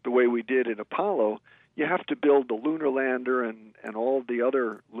soon, the way we did in Apollo, you have to build the lunar lander and all the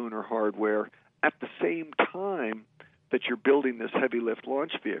other lunar hardware at the same time that you're building this heavy lift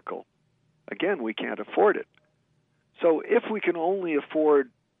launch vehicle. Again, we can't afford it. So if we can only afford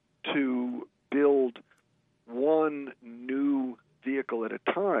to build one new vehicle at a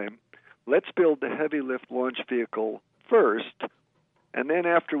time, let's build the heavy lift launch vehicle first, and then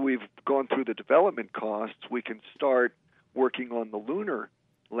after we've gone through the development costs, we can start working on the lunar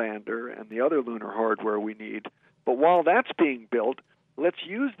lander and the other lunar hardware we need. But while that's being built, let's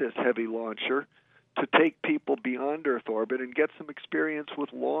use this heavy launcher to take people beyond Earth orbit and get some experience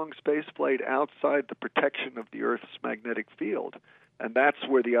with long space flight outside the protection of the Earth's magnetic field. And that's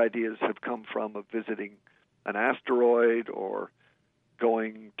where the ideas have come from, of visiting an asteroid or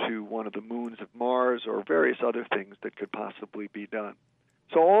going to one of the moons of Mars or various other things that could possibly be done.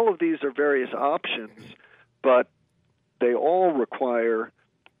 So all of these are various options, but they all require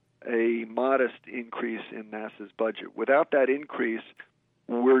a modest increase in NASA's budget. Without that increase,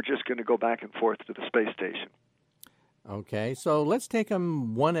 we're just going to go back and forth to the space station. Okay, so let's take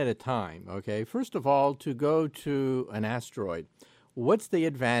them one at a time, okay? First of all, to go to an asteroid, what's the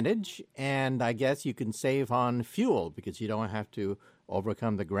advantage? And I guess you can save on fuel because you don't have to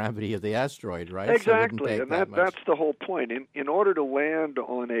overcome the gravity of the asteroid, right? Exactly, so and that's the whole point. In order to land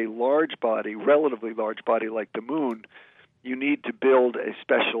on a large body, relatively large body like the moon, you need to build a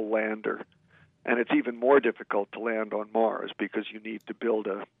special lander. And it's even more difficult to land on Mars because you need to build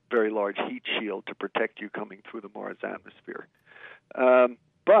a very large heat shield to protect you coming through the Mars atmosphere.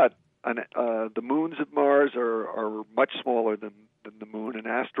 But the moons of Mars are much smaller than the moon, and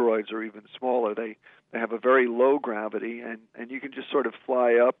asteroids are even smaller. They have a very low gravity, and you can just sort of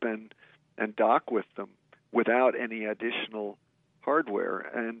fly up and dock with them without any additional hardware.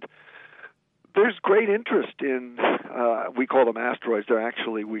 And there's great interest in, we call them asteroids. They're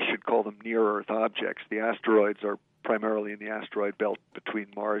actually, we should call them near-Earth objects. The asteroids are primarily in the asteroid belt between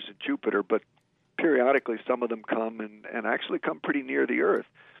Mars and Jupiter, but periodically some of them come and actually come pretty near the Earth.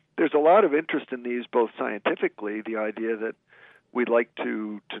 There's a lot of interest in these, both scientifically, the idea that we'd like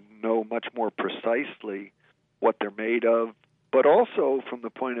to know much more precisely what they're made of, but also from the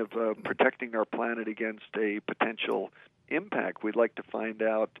point of protecting our planet against a potential impact. We'd like to find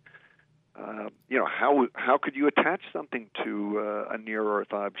out how could you attach something to a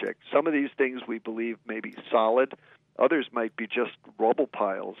near-Earth object? Some of these things we believe may be solid. Others might be just rubble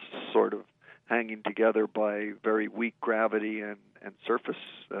piles, sort of hanging together by very weak gravity and surface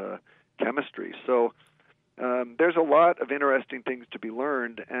chemistry. So there's a lot of interesting things to be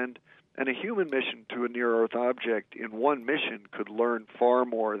learned, and a human mission to a near-Earth object in one mission could learn far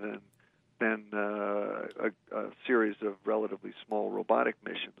more than a series of relatively small robotic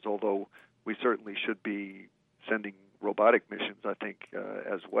missions, although we certainly should be sending robotic missions, I think,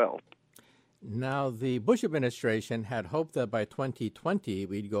 as well. Now, the Bush administration had hoped that by 2020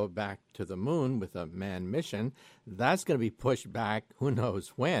 we'd go back to the moon with a manned mission. That's going to be pushed back who knows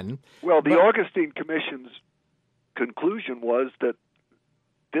when. Well, the Augustine Commission's conclusion was that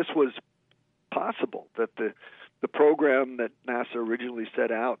this was possible, that the program that NASA originally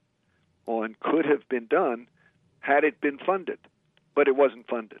set out on could have been done, had it been funded. But it wasn't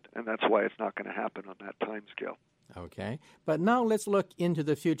funded, and that's why it's not going to happen on that time scale. Okay. But now let's look into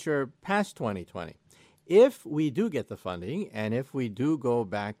the future past 2020. If we do get the funding, and if we do go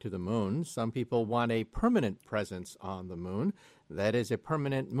back to the moon, some people want a permanent presence on the moon, that is, a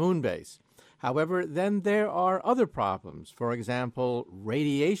permanent moon base. However, then there are other problems. For example,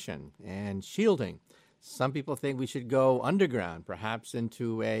 radiation and shielding. Some people think we should go underground, perhaps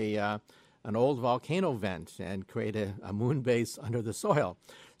into an old volcano vent and create a moon base under the soil.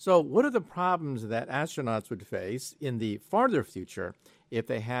 So what are the problems that astronauts would face in the farther future if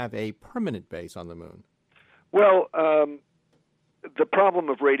they have a permanent base on the moon? Well, the problem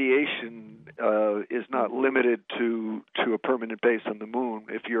of radiation is not limited to a permanent base on the moon.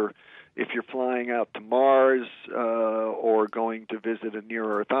 If you're flying out to Mars or going to visit a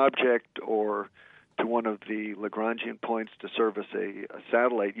near-Earth object or to one of the Lagrangian points to service a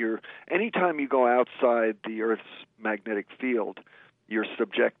satellite, anytime you go outside the Earth's magnetic field, you're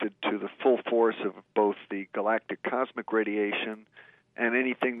subjected to the full force of both the galactic cosmic radiation and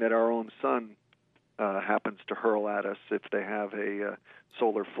anything that our own sun happens to hurl at us if they have a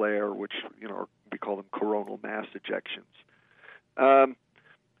solar flare, which we call them coronal mass ejections.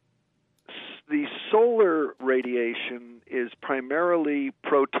 The solar radiation is primarily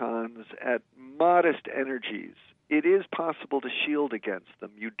protons at modest energies. It is possible to shield against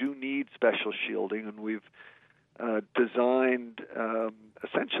them. You do need special shielding, and we've designed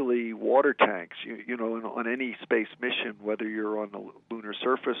essentially water tanks. On any space mission, whether you're on the lunar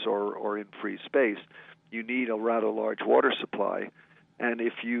surface or in free space, you need a rather large water supply. And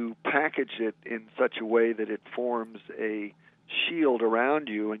if you package it in such a way that it forms a shield around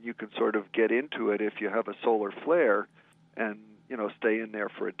you and you can sort of get into it if you have a solar flare and stay in there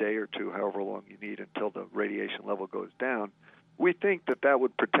for a day or two, however long you need until the radiation level goes down, we think that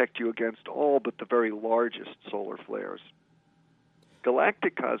would protect you against all but the very largest solar flares.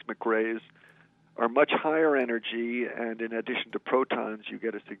 Galactic cosmic rays are much higher energy, and in addition to protons, you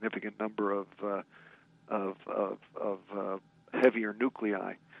get a significant number of heavier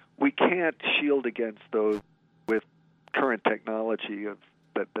nuclei. We can't shield against those with current technology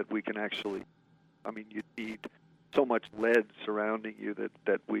that we can actually. You need so much lead surrounding you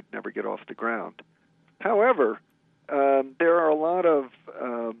that we'd never get off the ground. However, there are a lot of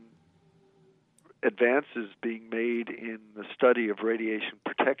advances being made in the study of radiation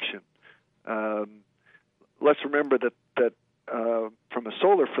protection. Let's remember that from a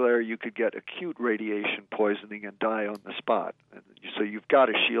solar flare, you could get acute radiation poisoning and die on the spot. And so you've got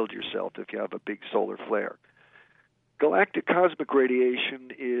to shield yourself if you have a big solar flare. Galactic cosmic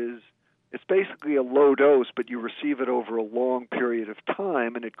radiation it's basically a low dose, but you receive it over a long period of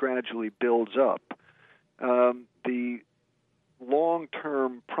time, and it gradually builds up. The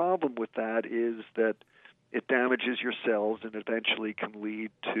long-term problem with that is that it damages your cells and eventually can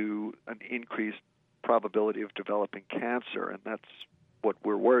lead to an increased probability of developing cancer, and that's what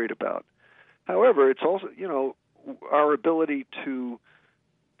we're worried about. However, it's also, our ability to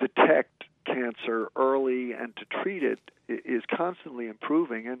detect cancer early and to treat it is constantly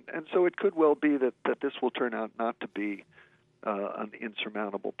improving, and so it could well be that this will turn out not to be an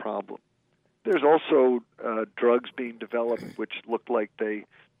insurmountable problem. There's also drugs being developed which look like they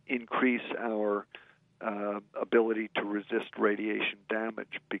increase our ability to resist radiation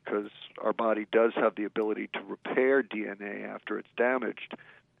damage, because our body does have the ability to repair DNA after it's damaged,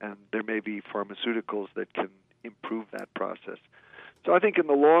 and there may be pharmaceuticals that can improve that process. So I think in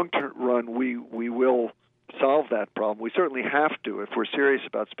the long run, we will solve that problem. We certainly have to. If we're serious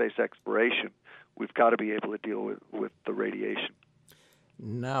about space exploration, we've got to be able to deal with the radiation.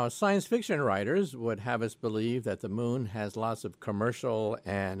 Now, science fiction writers would have us believe that the moon has lots of commercial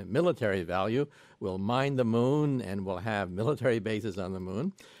and military value. We'll mine the moon and we'll have military bases on the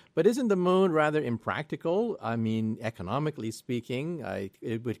moon. But isn't the moon rather impractical? Economically speaking,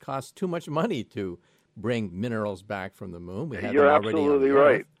 it would cost too much money to bring minerals back from the moon. We have You're them already absolutely on the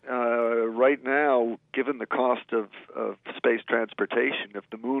right. Earth. Right now, given the cost of space transportation, if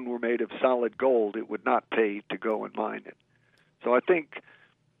the moon were made of solid gold, it would not pay to go and mine it. So I think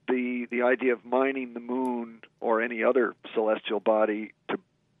the idea of mining the moon or any other celestial body to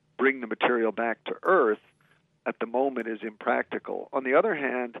bring the material back to Earth at the moment is impractical. On the other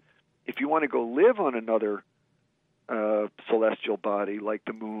hand, if you want to go live on another celestial body like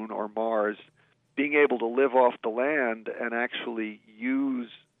the moon or Mars, being able to live off the land and actually use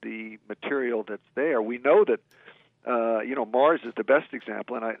the material that's there. We know that Mars is the best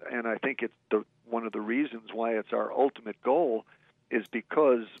example, and I think it's one of the reasons why it's our ultimate goal is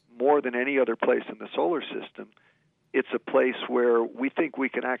because more than any other place in the solar system, it's a place where we think we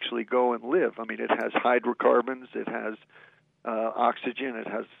can actually go and live. I mean, it has hydrocarbons, it has oxygen, it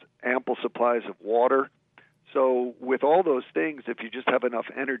has ample supplies of water. So with all those things, if you just have enough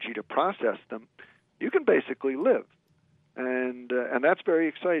energy to process them, you can basically live. And that's very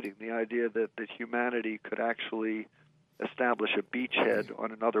exciting, the idea that humanity could actually establish a beachhead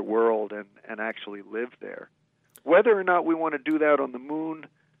on another world and actually live there. Whether or not we want to do that on the moon,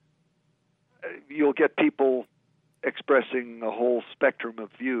 you'll get people expressing a whole spectrum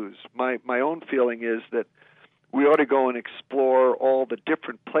of views. My own feeling is that we ought to go and explore all the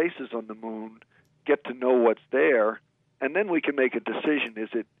different places on the moon, get to know what's there, and then we can make a decision.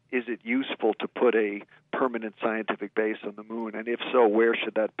 Is it useful to put a permanent scientific base on the moon? And if so, where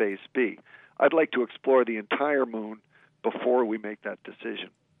should that base be? I'd like to explore the entire moon before we make that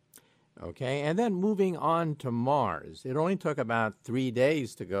decision. Okay, and then moving on to Mars. It only took about 3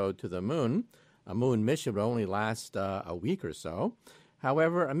 days to go to the moon. A moon mission would only last a week or so.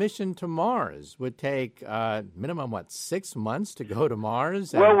 However, a mission to Mars would take minimum, 6 months to go to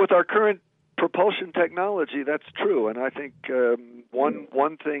Mars? Well, with our current propulsion technology, that's true. And I think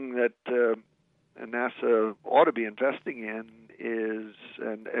one thing that NASA ought to be investing in is,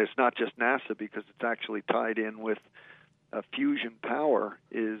 and it's not just NASA because it's actually tied in with fusion power,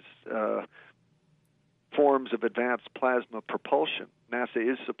 is forms of advanced plasma propulsion. NASA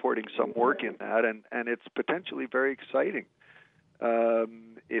is supporting some work in that, and it's potentially very exciting.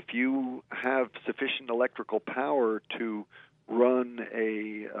 If you have sufficient electrical power to run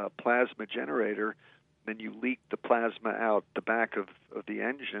a plasma generator, then you leak the plasma out the back of the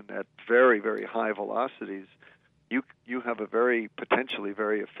engine at very, very high velocities. You have a potentially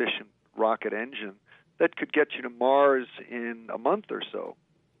very efficient rocket engine that could get you to Mars in a month or so,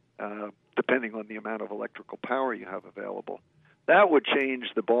 depending on the amount of electrical power you have available. That would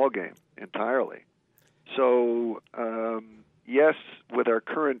change the ballgame entirely. So, yes, with our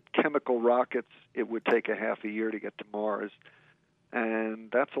current chemical rockets, it would take a half a year to get to Mars,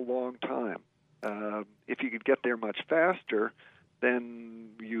 and that's a long time. If you could get there much faster, then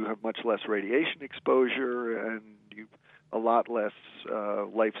you have much less radiation exposure and a lot less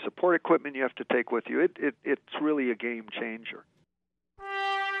life support equipment you have to take with you. It's really a game changer.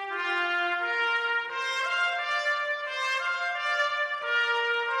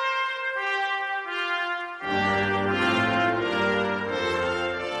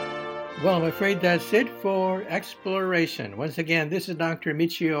 Well, I'm afraid that's it for Exploration. Once again, this is Dr.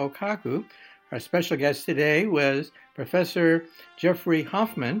 Michio Kaku. Our special guest today was Professor Jeffrey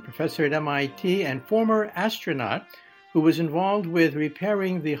Hoffman, professor at MIT and former astronaut who was involved with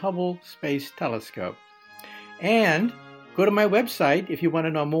repairing the Hubble Space Telescope. And go to my website if you want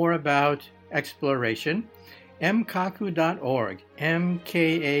to know more about exploration, mkaku.org. mkaku.org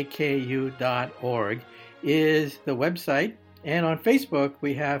is the website. And on Facebook,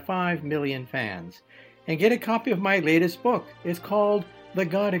 we have 5 million fans. And get a copy of my latest book. It's called The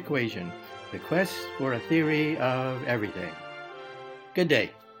God Equation, The Quest for a Theory of Everything. Good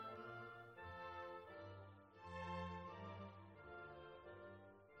day.